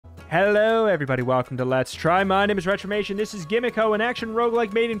Hello, everybody. Welcome to Let's Try. My name is Retromation. This is Gimmiko, an action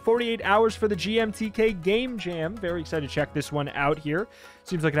roguelike made in 48 hours for the GMTK Game Jam. Very excited to check this one out here.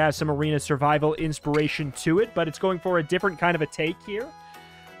 Seems like it has some arena survival inspiration to it, but it's going for a different kind of a take here.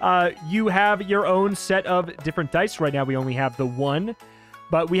 You have your own set of different dice. Right now, we only have the one,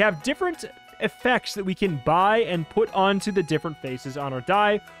 but we have different effects that we can buy and put onto the different faces on our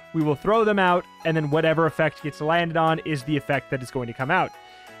die. We will throw them out, and then whatever effect gets landed on is the effect that is going to come out.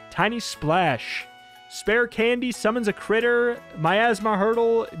 Tiny Splash. Spare Candy summons a critter. Miasma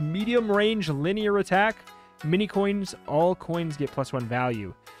Hurdle. Medium range linear attack. Mini coins. All coins get +1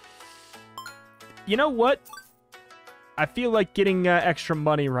 value. You know what? I feel like getting extra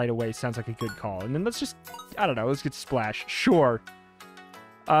money right away sounds like a good call. And then let's just, I don't know, let's get Splash. Sure.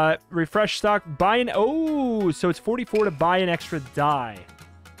 Refresh stock. Buy an, oh, so it's 44 to buy an extra die.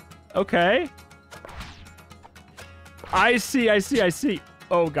 Okay. I see.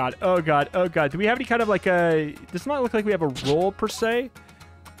 Oh, God. Do we have any kind of like a... Does not look like we have a roll, per se.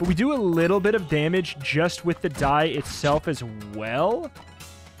 But we do a little bit of damage just with the die itself as well.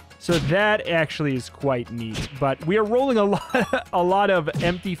 So that actually is quite neat. But we are rolling a lot of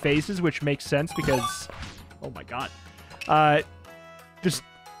empty faces, which makes sense because... Oh, my God. Just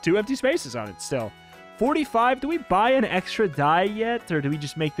 2 empty spaces on it still. 45. Do we buy an extra die yet? Or do we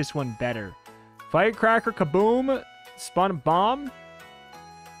just make this one better? Firecracker, Kaboom. Spawn a bomb.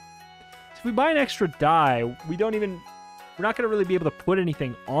 If we buy an extra die, we're not going to really be able to put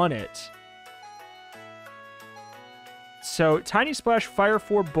anything on it. So, Tiny Splash, fire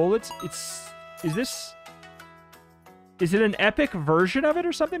 4 bullets. Is it an epic version of it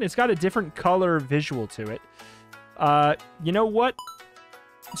or something? It's got a different color visual to it. You know what?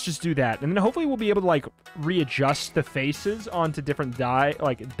 Let's just do that. And then hopefully we'll be able to, like, readjust the faces onto different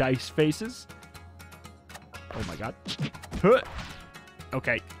dice faces. Oh my God. Huh.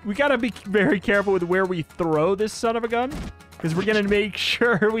 Okay, we gotta be very careful with where we throw this son of a gun, because we're gonna make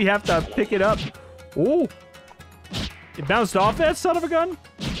sure we have to pick it up. Oh, it bounced off that son of a gun?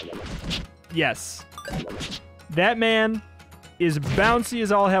 Yes. That man is bouncy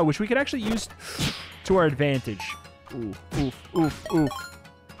as all hell, which we could actually use to our advantage. Oof.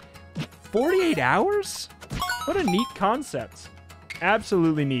 48 hours? What a neat concept.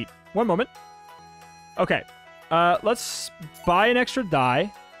 Absolutely neat. One moment. Okay. Let's buy an extra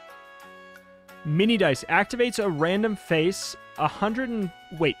die. Mini dice activates a random face.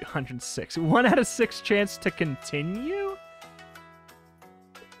 106. 1 out of 6 chance to continue?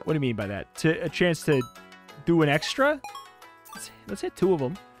 What do you mean by that? A chance to do an extra? Let's hit 2 of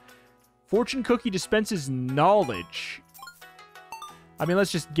them. Fortune Cookie dispenses knowledge. I mean,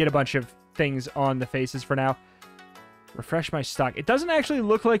 let's just get a bunch of things on the faces for now. Refresh my stock. It doesn't actually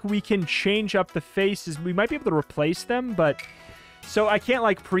look like we can change up the faces. We might be able to replace them, but... So I can't,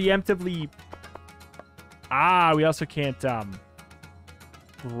 like, preemptively... Ah, we also can't,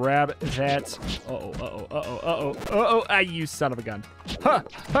 grab that. Uh-oh. Ah, you son of a gun. Huh.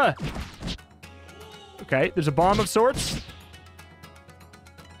 Okay, there's a bomb of sorts.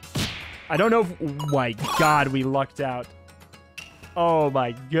 I don't know if... Oh, my God, we lucked out. Oh,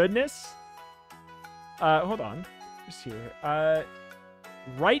 my goodness. Hold on. Here.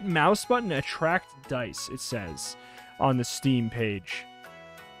 Right mouse button, attract dice, it says on the Steam page.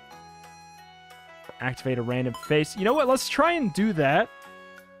 Activate a random face. You know what? Let's try and do that.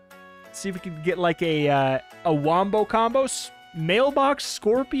 See if we can get like a wombo combo. Mailbox,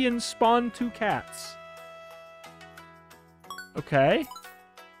 scorpion, spawn 2 cats. Okay.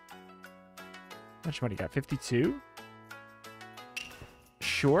 How much money you got? 52?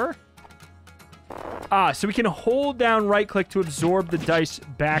 Sure. Ah, so we can hold down right-click to absorb the dice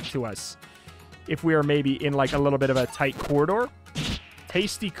back to us if we are maybe in, like, a little bit of a tight corridor.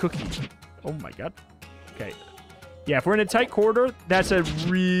 Tasty cookie. Oh, my God. Okay. Yeah, if we're in a tight corridor, that's a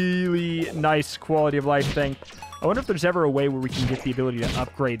really nice quality of life thing. I wonder if there's ever a way where we can get the ability to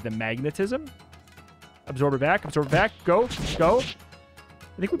upgrade the magnetism. Absorb it back. Go. I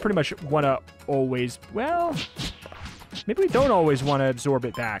think we pretty much want to always... Well, maybe we don't always want to absorb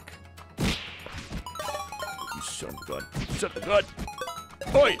it back. Son of a gun.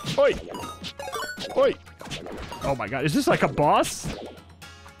 Oi. Oh my God. Is this like a boss?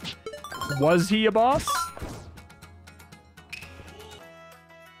 Was he a boss?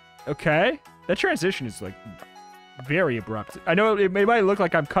 Okay. That transition is like very abrupt. I know it might look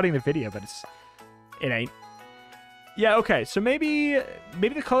like I'm cutting the video, but it ain't. Yeah, okay. So maybe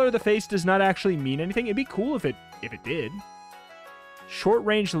the color of the face does not actually mean anything. It'd be cool if it did. Short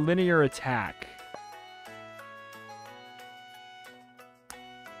range linear attack.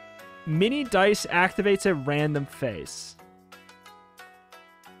 Mini dice activates a random face.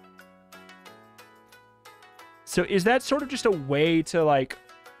 So is that sort of just a way to, like,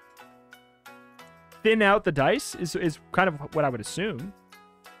 thin out the dice? Is kind of what I would assume.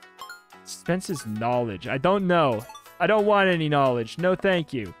 Spence's knowledge. I don't know. I don't want any knowledge. No,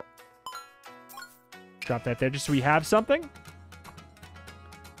 thank you. Drop that there just so we have something.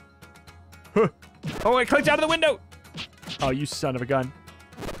 Huh. Oh, I clicked out of the window. Oh, you son of a gun.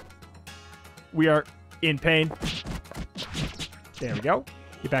 We are in pain. There we go.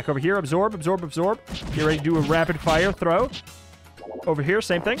 Get back over here. Absorb, absorb, absorb. Get ready to do a rapid fire throw. Over here,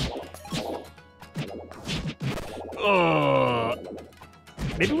 same thing. Ugh.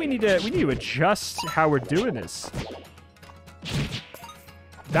 Maybe we need to adjust how we're doing this.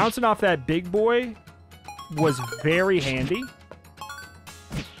 Bouncing off that big boy was very handy.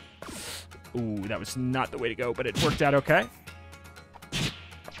 Ooh, that was not the way to go, but it worked out okay.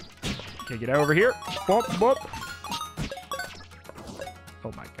 Okay, get over here. Boop, boop.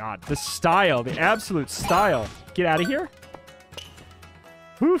 Oh my god. The style. The absolute style. Get out of here.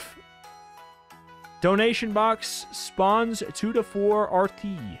 Woof. Donation box spawns 2 to 4 RT.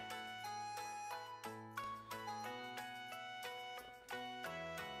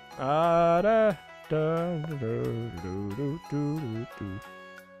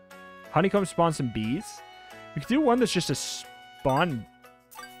 Honeycomb spawns some bees. We could do one that's just a spawn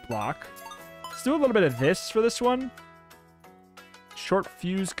block. Let's do a little bit of this for this one. Short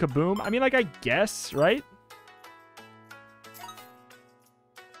fuse kaboom. I mean, like, I guess, right?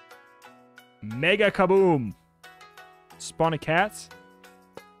 Mega kaboom. Spawn of cats.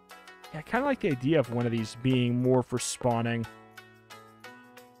 Yeah, I kind of like the idea of one of these being more for spawning.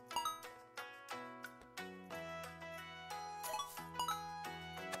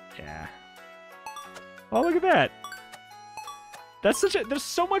 Yeah. Oh, look at that. That's such a... There's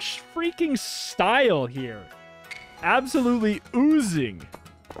so much freaking style here. Absolutely oozing.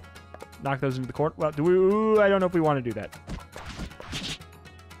 Knock those into the corner. Well, do we... Ooh, I don't know if we want to do that.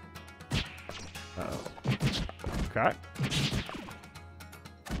 Uh-oh. Okay.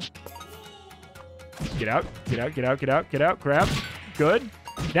 Get out. Get out. Get out. Get out. Get out. Grab. Good.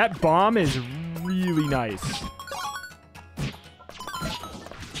 That bomb is really nice.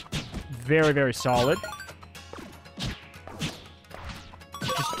 Very, very solid.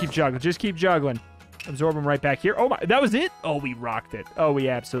 Just keep juggling. Just keep juggling. Absorb them right back here. Oh my, that was it? Oh, we rocked it. Oh, we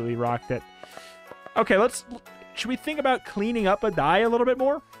absolutely rocked it. Okay, should we think about cleaning up a die a little bit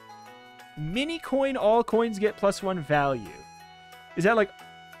more? Mini coin, all coins get +1 value. Is that like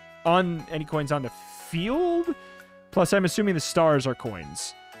on any coins on the field? Plus, I'm assuming the stars are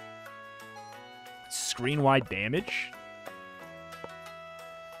coins. Screen-wide damage?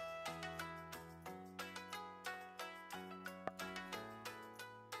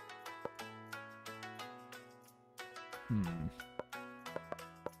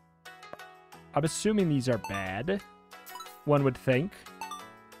 I'm assuming these are bad. One would think.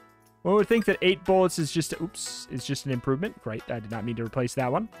 One would think that 8 bullets is just... Oops. Is just an improvement. Right. I did not mean to replace that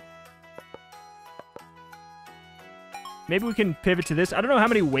one. Maybe we can pivot to this. I don't know how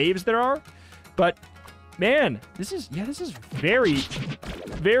many waves there are. But, man. This is... Yeah, this is very...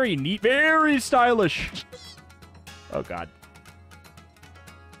 Very neat. Very stylish. Oh, God.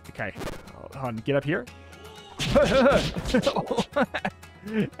 Okay. Hold on. Get up here.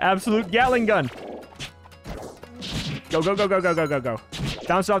 Absolute Gatling gun. Go, go, go, go, go, go, go, go.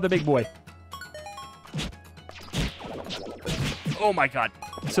 Bounce off the big boy. Oh my god.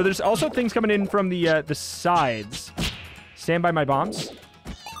 So there's also things coming in from the sides. Stand by my bombs.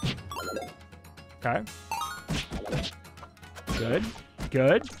 Okay. Good.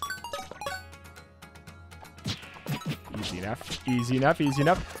 Good. Easy enough. Easy enough. Easy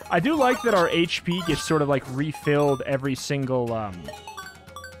enough. I do like that our HP gets sort of like refilled every single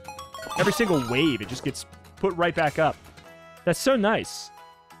wave. It just gets put right back up. That's so nice.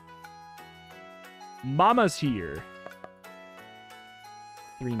 Mama's here.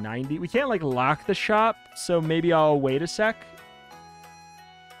 390. We can't like lock the shop, so maybe I'll wait a sec.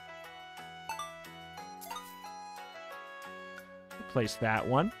 Replace that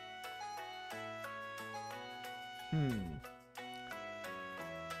one.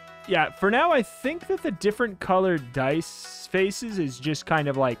 Yeah, for now, I think that the different colored dice faces is just kind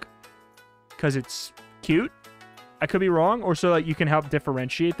of like because it's cute. I could be wrong, or so like you can help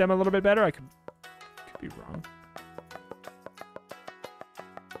differentiate them a little bit better. I could be wrong.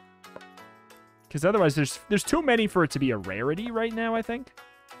 Because otherwise, there's too many for it to be a rarity right now, I think.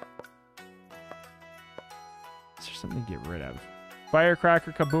 Is there something to get rid of?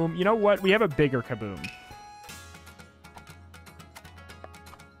 Firecracker kaboom. You know what? We have a bigger kaboom.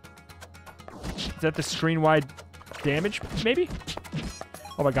 Is that the screen-wide damage, maybe?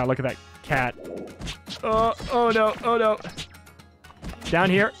 Oh my god, look at that cat. Oh no, oh no. Down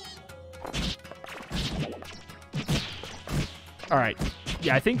here. All right.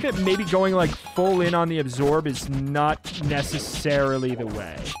 Yeah, I think that maybe going like full in on the absorb is not necessarily the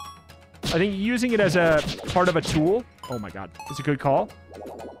way. I think using it as a part of a tool, oh my god, is a good call.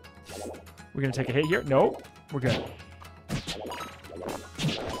 We're gonna take a hit here. No, we're good.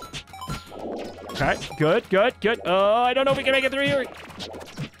 Okay, good, good, good. I don't know if we can make it through here.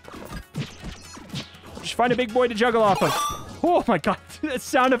 Just find a big boy to juggle off of. Oh my god, the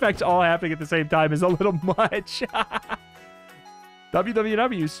sound effects all happening at the same time is a little much.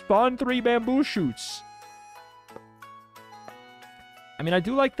 www, spawn 3 bamboo shoots. I mean, I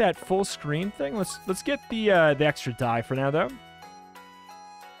do like that full screen thing. Let's get the extra die for now, though.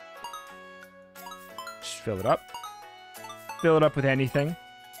 Just fill it up. Fill it up with anything.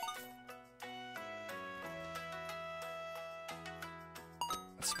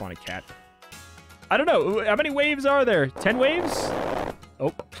 Let's spawn a cat. I don't know. How many waves are there? 10 waves?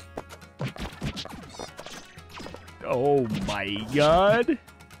 Oh. Oh my god. Did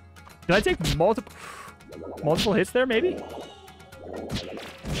I take multiple hits there, maybe?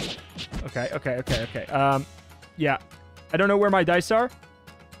 Okay. Yeah. I don't know where my dice are.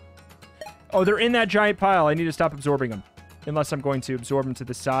 Oh, they're in that giant pile. I need to stop absorbing them. Unless I'm going to absorb them to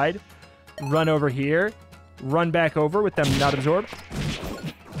the side. Run over here. Run back over with them not absorbed.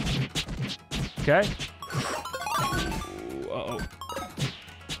 Okay. Uh-oh.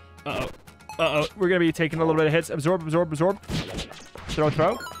 Uh-oh. Uh-oh. We're going to be taking a little bit of hits. Absorb, absorb, absorb. Throw,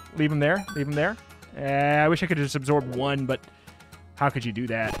 throw. Leave him there. Leave him there. I wish I could just absorb one, but how could you do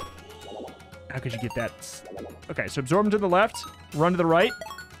that? How could you get that? Okay, so absorb him to the left. Run to the right.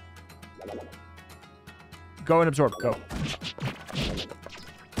 Go and absorb. Go.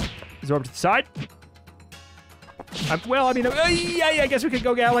 Absorb to the side. Well, I mean, yeah, I guess we could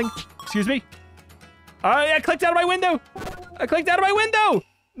go gallling. Excuse me. I clicked out of my window. I clicked out of my window.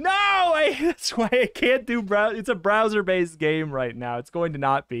 No, that's why I can't do browser. It's a browser-based game right now. It's going to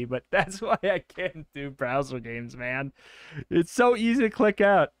not be, but that's why I can't do browser games, man. It's so easy to click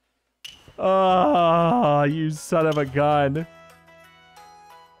out. Oh, you son of a gun.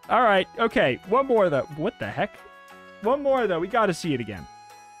 All right, okay. One more, though. What the heck? One more, though. We got to see it again.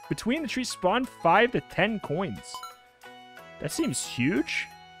 Between the trees spawn 5 to 10 coins. That seems huge.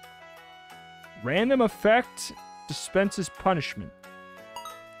 Random effect dispenses punishment.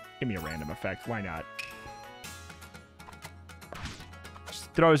 Give me a random effect. Why not?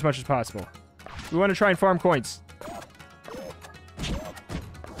 Just throw as much as possible. We want to try and farm coins.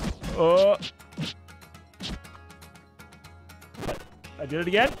 Oh. I did it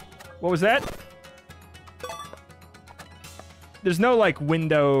again. What was that? There's no, like,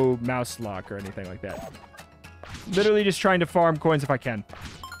 window mouse lock or anything like that. Literally just trying to farm coins if I can.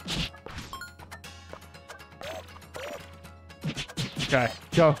 Okay,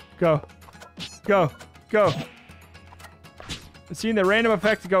 go, go, go, go. I'm seeing the random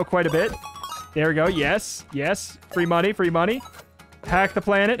effect go quite a bit. There we go, yes, yes. Free money, free money. Hack the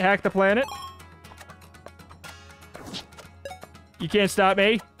planet, hack the planet. You can't stop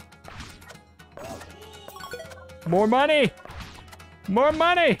me. More money. More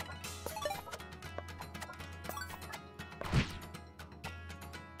money.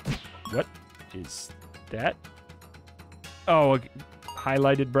 What is that? Oh,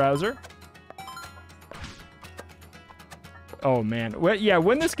 highlighted browser. Oh, man. Well, yeah,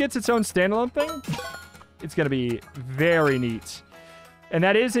 when this gets its own standalone thing, it's going to be very neat. And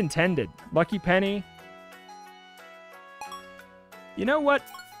that is intended. Lucky penny. You know what?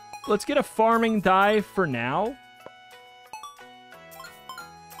 Let's get a farming die for now.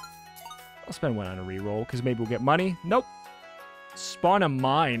 I'll spend one on a reroll, because maybe we'll get money. Nope. Spawn a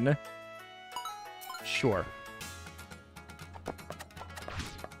mine. Sure.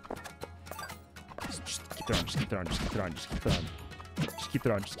 Just keep it on, just keep it on, just keep it on, just keep it on. Just keep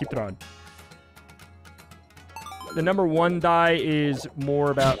it on, just keep it on. The number 1 die is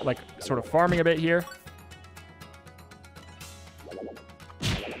more about, like, sort of farming a bit here.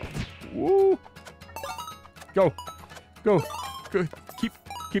 Woo! Go. Go. Go.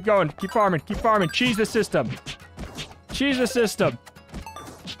 Keep going. Keep farming. Keep farming. Cheese the system. Cheese the system.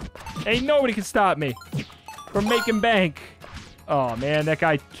 Ain't nobody can stop me from making bank. Oh, man. That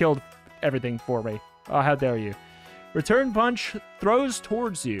guy killed everything for me. Oh, how dare you. Return punch throws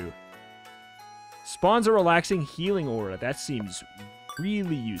towards you. Spawns a relaxing healing aura. That seems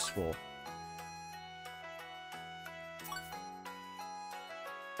really useful.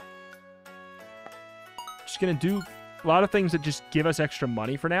 Just gonna do a lot of things that just give us extra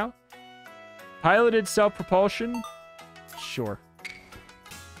money for now. Piloted self-propulsion. Sure.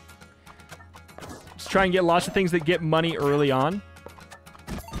 Let's try and get lots of things that get money early on.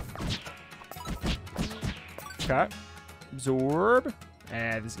 Okay. Absorb.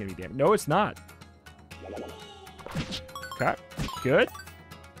 This is going to be damn. No, it's not. Okay. Good.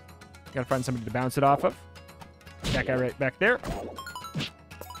 Gotta find somebody to bounce it off of. That guy right back there.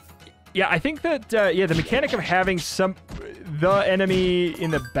 Yeah, I think that, yeah, the mechanic of having the enemy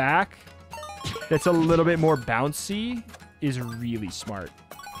in the back that's a little bit more bouncy is really smart.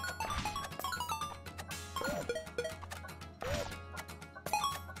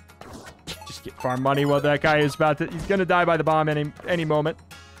 Just get farm money while that guy is he's gonna die by the bomb any moment.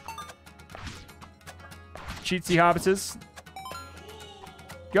 Cheatsy hobbitses.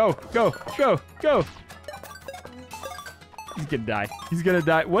 Go, go, go, go. He's gonna die. He's gonna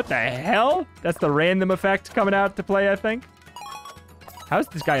die. What the hell? That's the random effect coming out to play, I think. How is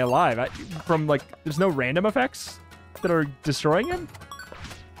this guy alive? From, like, there's no random effects that are destroying him?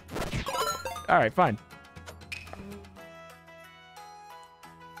 Alright, fine.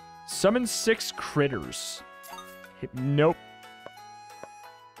 Summon 6 critters. Nope.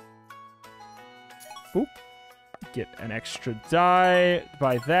 Boop. Get an extra die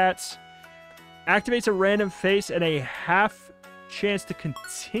by that. Activates a random face and a half chance to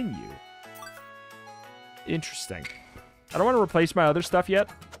continue. Interesting. I don't want to replace my other stuff yet.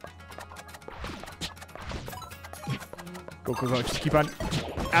 Go, go, go. Just keep on.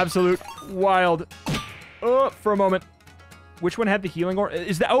 Absolute wild. Oh, for a moment. Which one had the healing aura?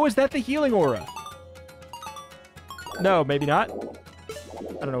 Is that the healing aura? No, maybe not.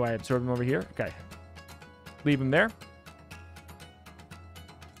 I don't know why I absorbed him over here. Okay. Leave him there.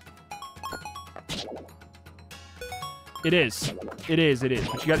 It is. It is. It is.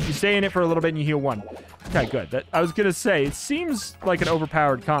 But you stay in it for a little bit and you heal 1. Okay, good. I was gonna say, it seems like an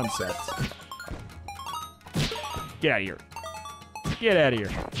overpowered concept. Get out of here. Get out of here.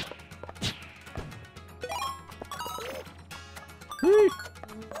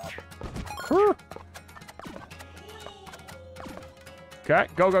 Okay,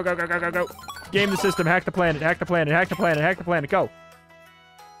 go, go, go, go, go, go, go. Game the system, hack the planet, hack the planet, hack the planet, hack the planet, go.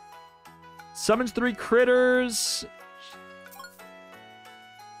 Summons 3 critters.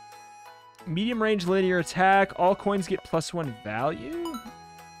 Medium range linear attack. All coins get +1 value.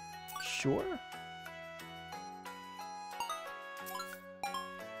 Sure.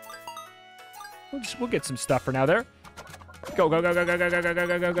 We'll get some stuff for now there. Go, go, go, go, go, go, go, go,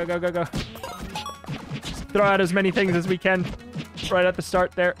 go, go, go, go, go, go. Just throw out as many things as we can right at the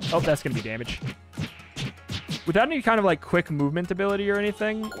start there. Oh, that's going to be damage. Without any kind of, like, quick movement ability or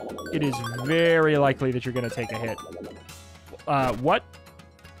anything, it is very likely that you're going to take a hit. What?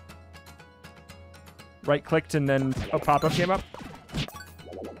 Right-clicked and then a pop-up came up?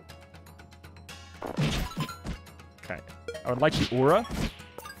 Okay. I would like the aura.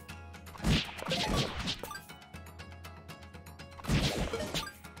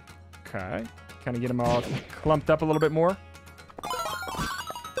 Okay. Kind of get them all clumped up a little bit more.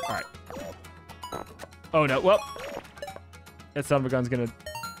 Alright. Oh, no. Well, that son of a gun's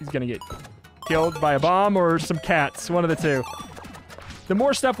he's gonna get killed by a bomb or some cats. One of the two. The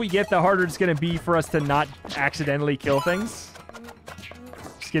more stuff we get, the harder it's gonna be for us to not accidentally kill things.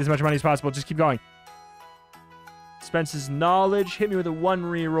 Just get as much money as possible. Just keep going. Spence's knowledge. Hit me with a 1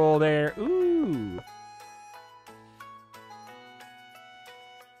 reroll there. Ooh.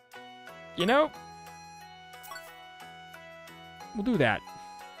 You know, we'll do that.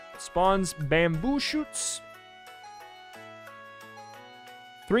 Spawns bamboo shoots.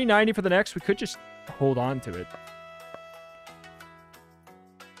 390 for the next. We could just hold on to it.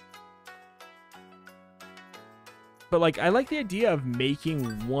 But, like, I like the idea of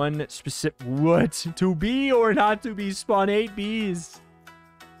making one specific... What? To be or not to be spawn 8 bees?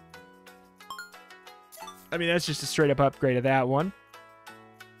 I mean, that's just a straight-up upgrade of that one.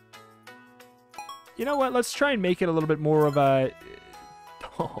 You know what? Let's try and make it a little bit more of a...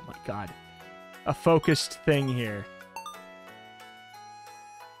 Oh, my God. A focused thing here.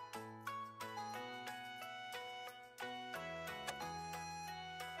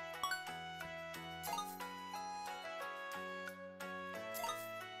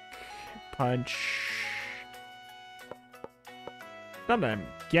 Punch. Not that I'm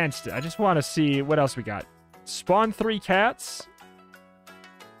against it. I just want to see what else we got. Spawn 3 cats.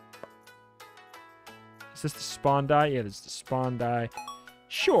 Is this the spawn die? Yeah, this is the spawn die.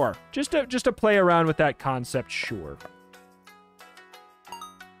 Sure. Just to play around with that concept, sure.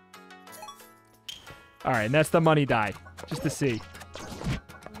 Alright, and that's the money die. Just to see.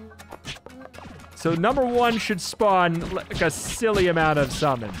 So number 1 should spawn like a silly amount of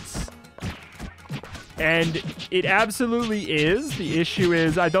summons. And it absolutely is. The issue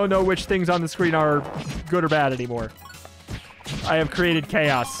is I don't know which things on the screen are good or bad anymore. I have created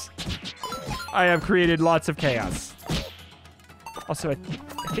chaos. I have created lots of chaos. Also, I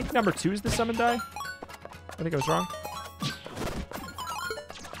think number 2 is the summon die. I think I was wrong.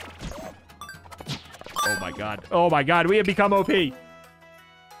 Oh my god. Oh my god, we have become OP.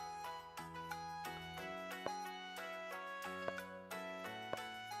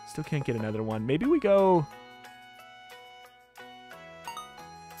 Still can't get another one. Maybe we go...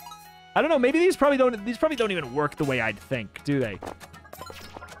 I don't know, maybe these probably don't even work the way I'd think, do they?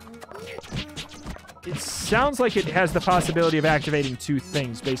 It sounds like it has the possibility of activating 2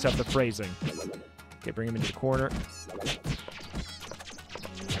 things based off the phrasing. Okay, bring him into the corner.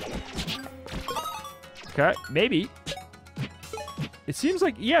 Okay, maybe. It seems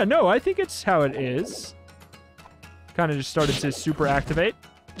like... Yeah, no, I think it's how it is. Kind of just started to super activate.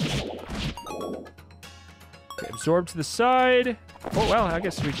 Okay, absorb to the side. Oh, well, I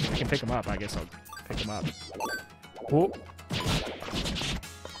guess we can pick him up. I guess I'll pick him up. Oh.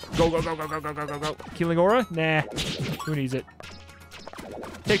 Go, go, go, go, go, go, go, go, go. Healing aura? Nah. Who needs it?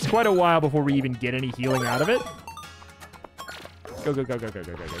 Takes quite a while before we even get any healing out of it. Go, go, go, go, go,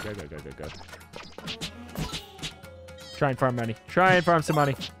 go, go, go, go, go, go, go, go. Try and farm money. Try and farm some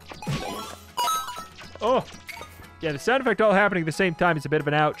money. Oh. Yeah, the sound effect all happening at the same time is a bit of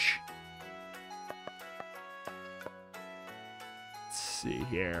an ouch. Let's see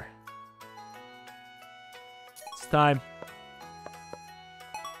here. It's time.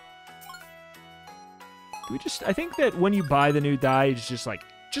 Do we just... I think that when you buy the new die, it's just like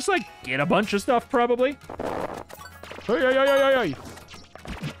get a bunch of stuff, probably.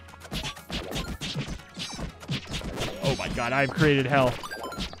 Oh my god, I've created hell.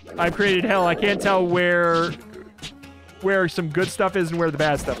 I've created hell. I can't tell where some good stuff is and where the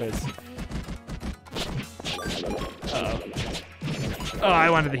bad stuff is. Uh-oh. Oh, I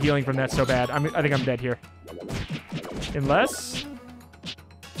wanted the healing from that so bad. I think I'm dead here. Unless...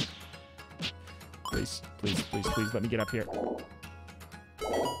 Please, please, please, please let me get up here.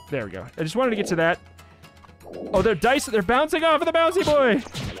 There we go. I just wanted to get to that. Oh, they're dice. They're bouncing off of the bouncy boy.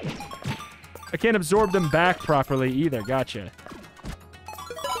 I can't absorb them back properly either. Gotcha.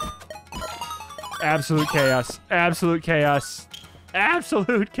 Absolute chaos. Absolute chaos.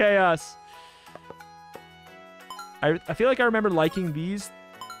 Absolute chaos. I feel like I remember liking these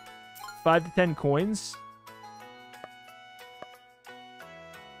 5 to 10 coins.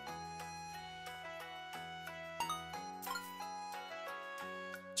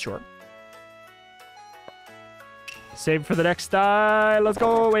 Sure. Save for the next die. Let's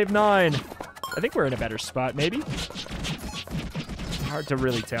go. Wave 9. I think we're in a better spot, maybe. Hard to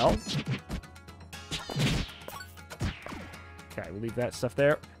really tell. Okay, we'll leave that stuff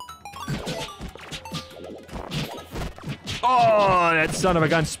there. Oh, that son of a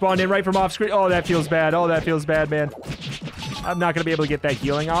gun spawned in right from off screen. Oh, that feels bad. Oh, that feels bad, man. I'm not going to be able to get that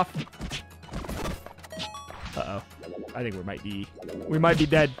healing off. Uh-oh. I think we might be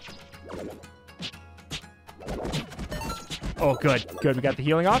dead. Oh, good. Good. We got the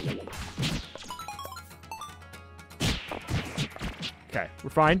healing off. Okay. We're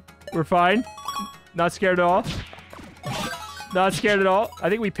fine. We're fine. Not scared at all. Not scared at all. I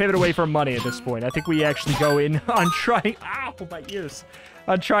think we pivot away from money at this point. I think we actually go in on trying... Ow, my ears.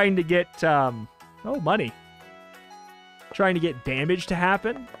 On trying to get... Oh, money. Trying to get damage to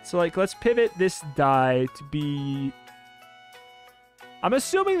happen. So, like, let's pivot this die to be... I'm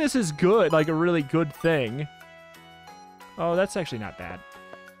assuming this is good. Like, a really good thing. Oh, that's actually not bad.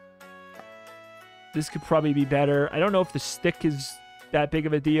 This could probably be better. I don't know if the stick is that big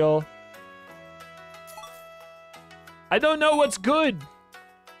of a deal. I don't know what's good.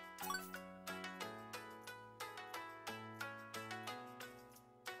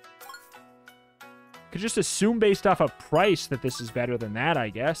 Could just assume based off of price that this is better than that, I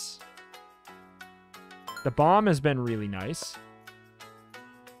guess. The bomb has been really nice.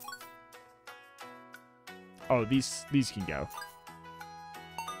 Oh, these can go.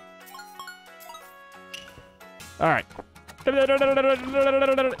 All right.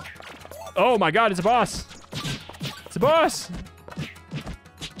 Oh my god, it's a boss. It's a boss.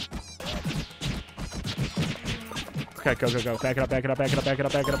 Okay, go, go, go. Back it up, back it up, back it up, back it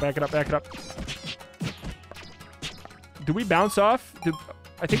up, back it up, back it up, back it up. Do we bounce off?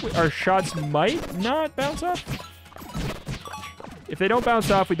 I think our shots might not bounce off. If they don't bounce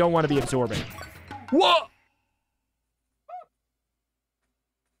off, we don't want to be absorbing. Whoa!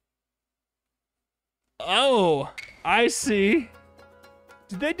 Oh, I see.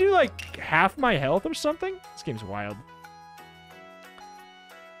 Did they do like half my health or something? This game's wild.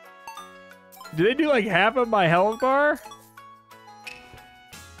 Do they do like half of my health bar?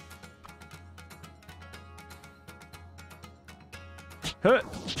 Huh.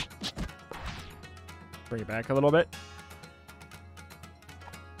 Bring it back a little bit.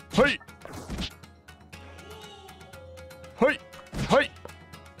 Hey! Hey! Hey!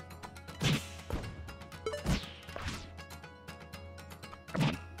 Come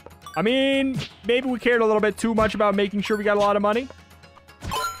on. I mean, maybe we cared a little bit too much about making sure we got a lot of money.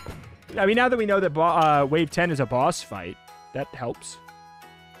 I mean, now that we know that Wave 10 is a boss fight, that helps.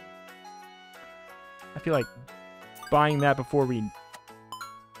 I feel like buying that before we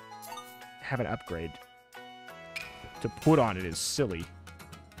have an upgrade to put on it is silly.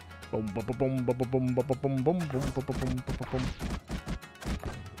 Boom, boom, boom, boom, boom, boom, boom, boom, boom, boom, boom, boom.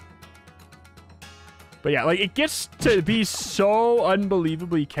 But yeah, like, it gets to be so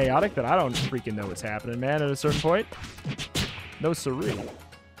unbelievably chaotic that I don't freaking know what's happening, man, at a certain point. No siree.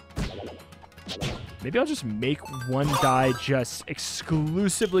 Maybe I'll just make one die just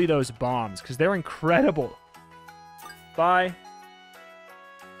exclusively those bombs, because they're incredible. Bye.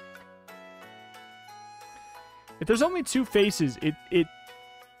 If there's only 2 faces, it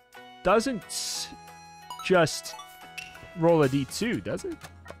doesn't just roll a D2, does it?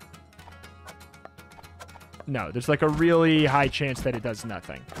 No, there's like a really high chance that it does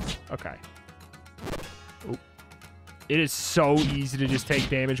nothing. Okay. Oop. It is so easy to just take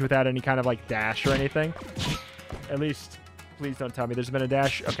damage without any kind of like dash or anything. At least, please don't tell me there's been a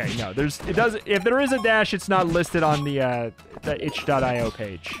dash. Okay, no, it does. If there is a dash, it's not listed on the itch.io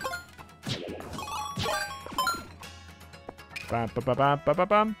page. Bum, bum, bum, bum, bum,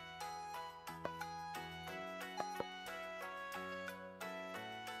 bum.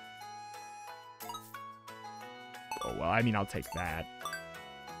 Oh, well, I mean, I'll take that.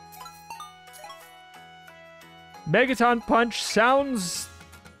 Megaton Punch sounds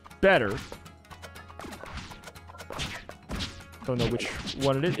better. Don't know which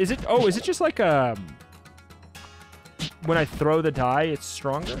one it is. Is it? Oh, is it just like when I throw the die, it's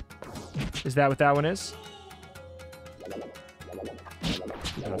stronger? Is that what that one is?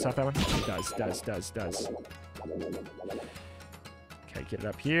 No, it's not that one. It does. Okay, get it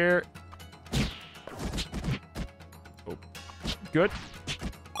up here. Oh, good.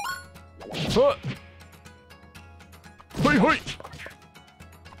 Huh. Hoi, hoi.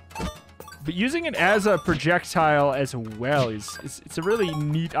 But using it as a projectile as well it's a really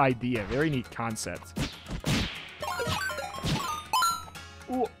neat idea, very neat concept.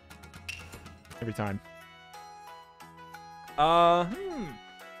 Ooh. Every time.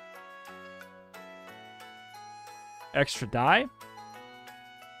 Extra die.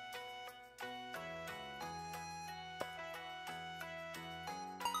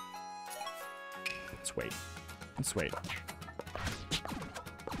 Let's wait.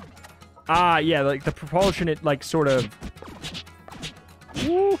 Ah, yeah, like the propulsion, it like sort of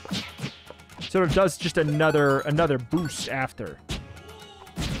does just another boost after.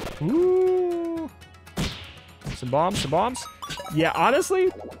 Ooh. Some bombs. Yeah,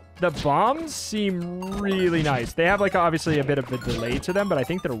 honestly, the bombs seem really nice. They have like obviously a bit of a delay to them, but I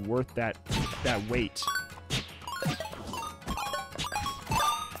think they're worth that weight.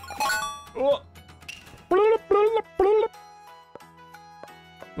 Oh. A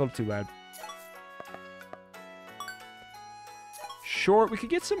little too loud. Sure, we could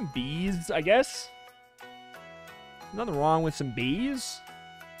get some bees, I guess. Nothing wrong with some bees.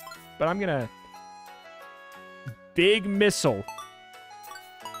 But I'm gonna... Big missile.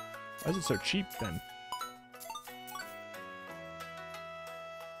 Why is it so cheap, then?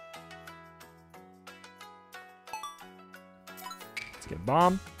 Let's get a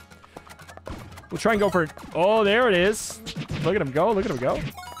bomb. We'll try and go for... Oh, there it is. Look at him go.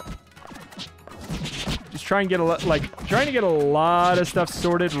 Just try and get trying to get a lot of stuff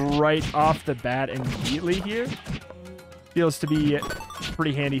sorted right off the bat immediately here. Feels to be a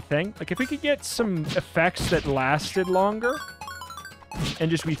pretty handy thing. Like, if we could get some effects that lasted longer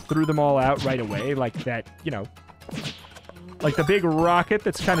and just we threw them all out right away, like that, you know, like the big rocket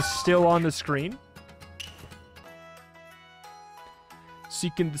that's kind of still on the screen. So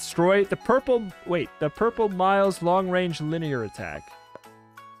you can destroy the purple Miles long-range linear attack.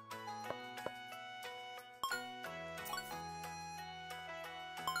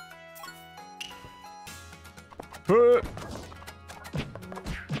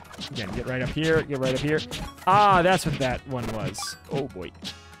 Again, get right up here. Ah, that's what that one was. Oh, boy.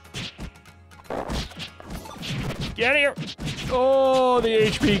 Get here! Oh, the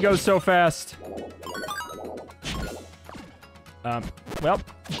HP goes so fast. Well,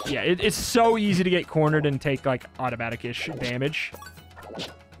 yeah, it's so easy to get cornered and take, like, automatic-ish damage.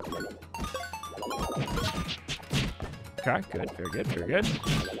 Okay, good. Very good. Very good.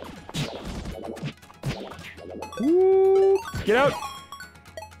 Woo! Get out.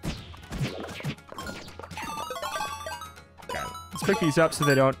 Okay, let's pick these up so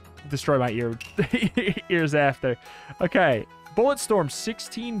they don't destroy my ears after. Okay, bullet storm,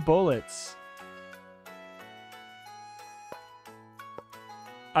 16 bullets.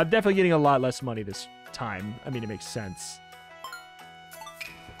 I'm definitely getting a lot less money this time. I mean, it makes sense.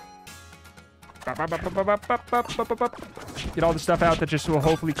 Get all the stuff out that just will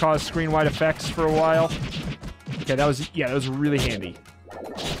hopefully cause screen-wide effects for a while. Okay, that was really handy.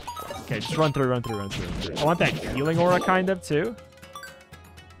 Okay, just run through. I want that healing aura kind of, too.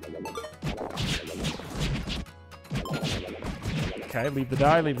 Okay, leave the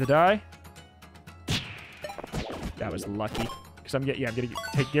die. That was lucky. Because I'm gonna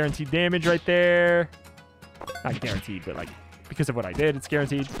take guaranteed damage right there. Not guaranteed, but like, because of what I did, it's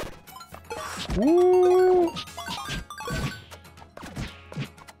guaranteed. Woo!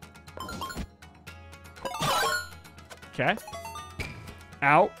 Okay.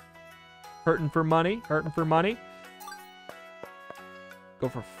 Out. Hurting for money. Go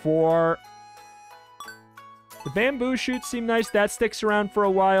for 4. The bamboo shoots seem nice. That sticks around for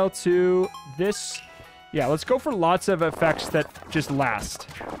a while, too. This... Yeah, let's go for lots of effects that just last.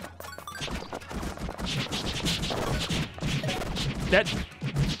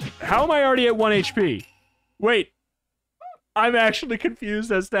 How am I already at 1 HP? Wait. I'm actually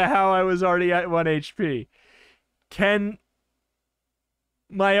confused as to how I was already at 1 HP. Can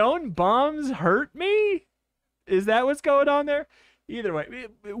my own bombs hurt me? Is that what's going on there? Either way,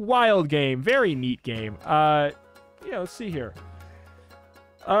 wild game. Very neat game. Yeah, let's see here.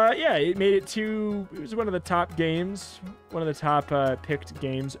 Yeah, it made it to... It was one of the top games. One of the top picked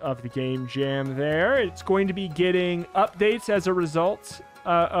games of the Game Jam there. It's going to be getting updates as a result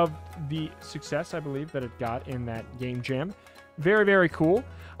of the success, I believe, that it got in that Game Jam. Very, very cool.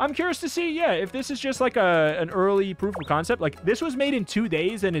 I'm curious to see, yeah, if this is just like an early proof of concept. Like, this was made in 2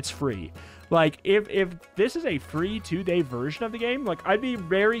 days and it's free. Like, if this is a free 2-day version of the game, like, I'd be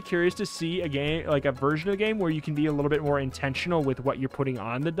very curious to see a game, like a version of the game where you can be a little bit more intentional with what you're putting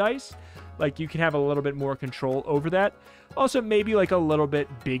on the dice. Like, you can have a little bit more control over that. Also, maybe like a little bit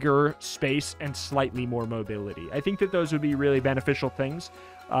bigger space and slightly more mobility. I think that those would be really beneficial things.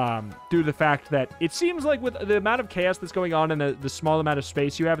 Due to the fact that it seems like with the amount of chaos that's going on and the small amount of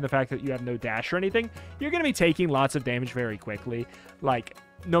space you have and the fact that you have no dash or anything, you're going to be taking lots of damage very quickly, like,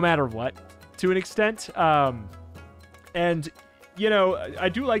 no matter what, to an extent. And, you know, I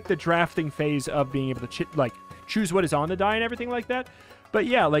do like the drafting phase of being able to, choose what is on the die and everything like that. But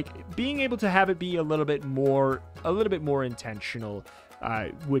yeah, like, being able to have it be a little bit more intentional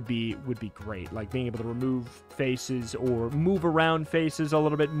would be great. Like, being able to remove faces or move around faces a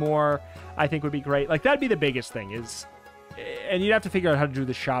little bit more, I think would be great. Like, that'd be the biggest thing is, and you'd have to figure out how to do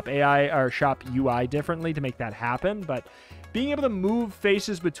the shop AI or shop UI differently to make that happen. But being able to move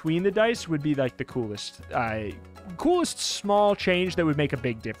faces between the dice would be like the coolest small change that would make a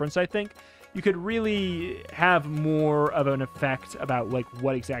big difference, I think. You could really have more of an effect about like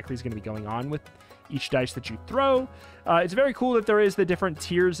what exactly is going to be going on with each dice that you throw. It's very cool that there is the different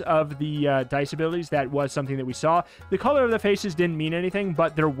tiers of the dice abilities. That was something that we saw. The color of the faces didn't mean anything,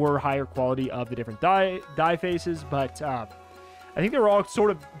 but there were higher quality of the different die faces. But I think they were all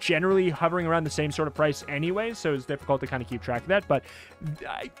sort of generally hovering around the same sort of price anyway, so it's difficult to kind of keep track of that. But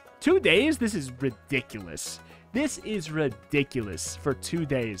 2 days, this is ridiculous. This is ridiculous for 2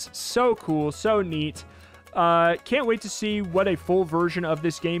 days. So cool, so neat. Can't wait to see what a full version of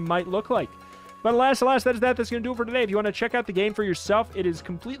this game might look like. But alas, that's going to do it for today. If you want to check out the game for yourself, it is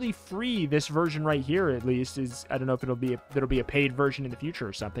completely free. This version right here, at least, is, I don't know if it'll be a paid version in the future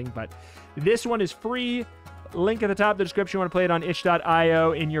or something, but this one is free. Link at the top of the description. You want to play it on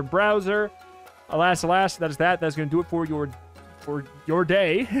itch.io in your browser. Alas, that's going to do it for your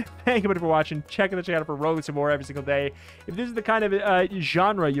day. Thank you everybody for watching. Check out the channel for Roguelike some more every single day. If this is the kind of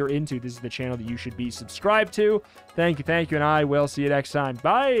genre you're into, this is the channel that you should be subscribed to. Thank you, and I will see you next time.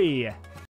 Bye!